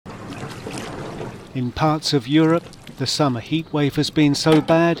In parts of Europe, the summer heatwave has been so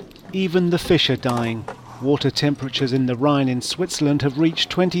bad, even the fish are dying. Water temperatures in the Rhine in Switzerland have reached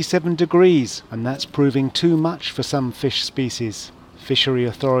 27 degrees, and that's proving too much for some fish species. Fishery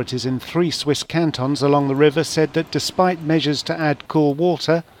authorities in 3 Swiss cantons along the river said that despite measures to add cool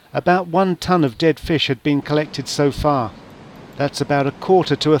water, about 1 ton of dead fish had been collected so far. That's about a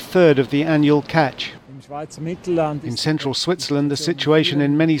quarter to a third of the annual catch. In central Switzerland, the situation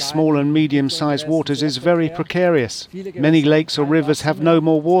in many small and medium-sized waters is very precarious. Many lakes or rivers have no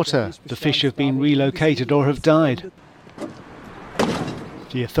more water. The fish have been relocated or have died.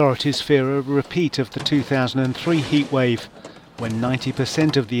 The authorities fear a repeat of the 2003 heatwave, when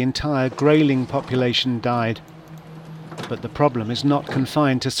 90% of the entire grayling population died. But the problem is not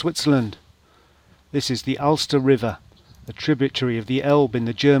confined to Switzerland. This is the Ulster River, a tributary of the Elbe in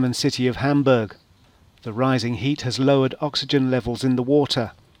the German city of Hamburg. The rising heat has lowered oxygen levels in the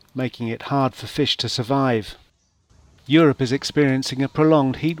water, making it hard for fish to survive. Europe is experiencing a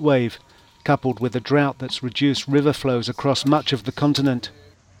prolonged heat wave, coupled with a drought that's reduced river flows across much of the continent.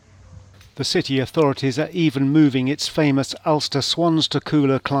 The city authorities are even moving its famous Ulster swans to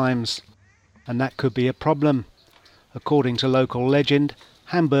cooler climes, and that could be a problem. According to local legend,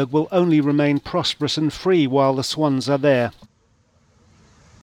 Hamburg will only remain prosperous and free while the swans are there.